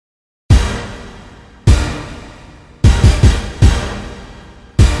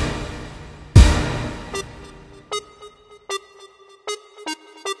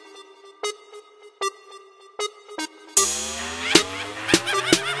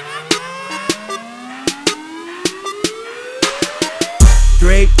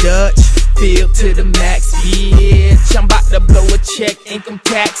Straight Dutch, feel to the max, bitch. I'm about to blow a check, income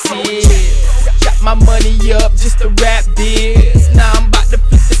taxes. Got my money up just to rap this. Now I'm about to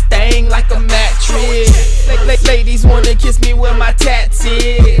flip this thing like a mattress. Ladies wanna kiss me where my tats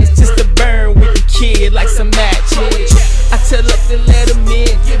is, just to burn with the kid like some matches. I tell up to let them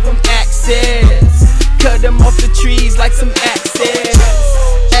in, give them access. Cut them off the trees like some axes.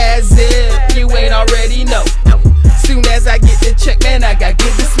 As if you ain't already know. Soon as I get the check, man, I gotta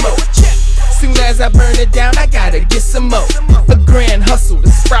get the smoke. Soon as I burn it down, I gotta get some more. A grand hustle, the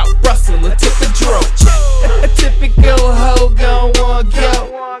sprout rustle, a tip of dro. A typical hoe gon' wanna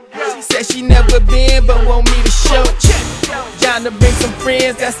go. She said she never been, but want me to show. Trying to bring some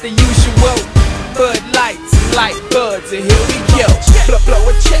friends, that's the usual. Bud lights, light buds, and here we go. Blow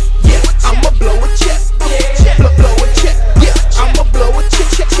a check, yeah, I'ma blow a check. Blow a check, yeah, I'ma blow a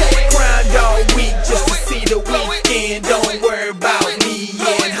check. Grind all week just to see the weekend. Don't worry about me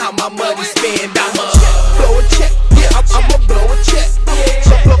and how my money spent. I'ma blow a check, yeah, I'ma blow a check.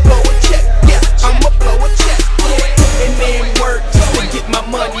 Blow a check, yeah, I'ma blow a check. And then work just to get my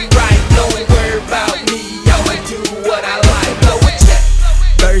money right. Don't worry about me, I'ma do what I like. Blow a check.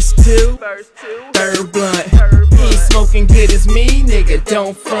 Verse 2, third blunt. He ain't smoking good as me, nigga,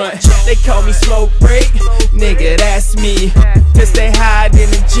 don't front. They call me smoke break, nigga, that's me. Cause they hide in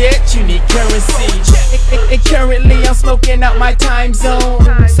the jet, you need currency. And currently I'm smoking out my time zone.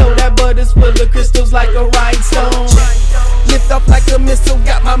 So that butter's full of crystals like a rhinestone. Lift off like a missile,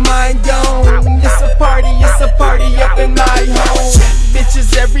 got my mind gone. It's a party up in my home.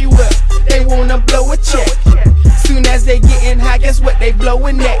 Bitches everywhere, they wanna blow a check. Soon as they getting high, guess what they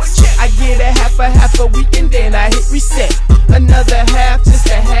blowing next? I get a half a week and then I hit reset. Another half just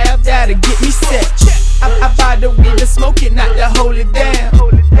to have, that'll get me set. I buy the weed to smoke it, not to hold it down.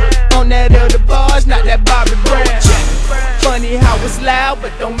 On that other bars, not that Bobby Brown. Funny how it's loud,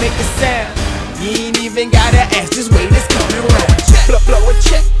 but don't make a sound. You ain't even gotta ask, just wait, it's coming round. Blow a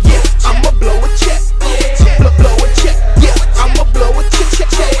check, yeah, I'ma blow a check. Blow a check, yeah, I'ma blow a check.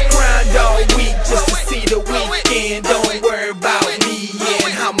 Grind all week just to see the weekend. Don't worry about me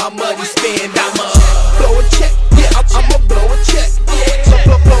and how my money spent. I'ma blow a check, yeah, I'ma blow a check.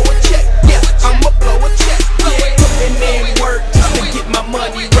 Blow a check, yeah, I'ma blow a check. And then work just to get my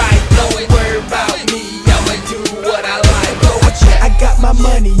money right. Don't worry about me, I'ma do what I like. Blow a check. I got my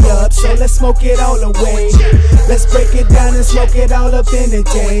money up, so let's smoke it all away. Let's break it down and smoke it all up in a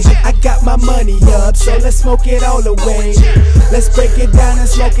day. I got my money up, so let's smoke it all away. Let's break it down and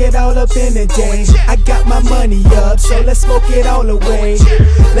smoke it all up in a day. I got my money up, so let's smoke it all away.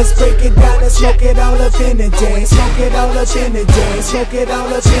 Let's break it down and smoke it all up in a day. Smoke it all up in a day. Smoke it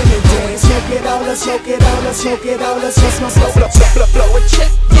all up in a day. Smoke it all up, smoke it all up, smoke it all up, smoke. Blow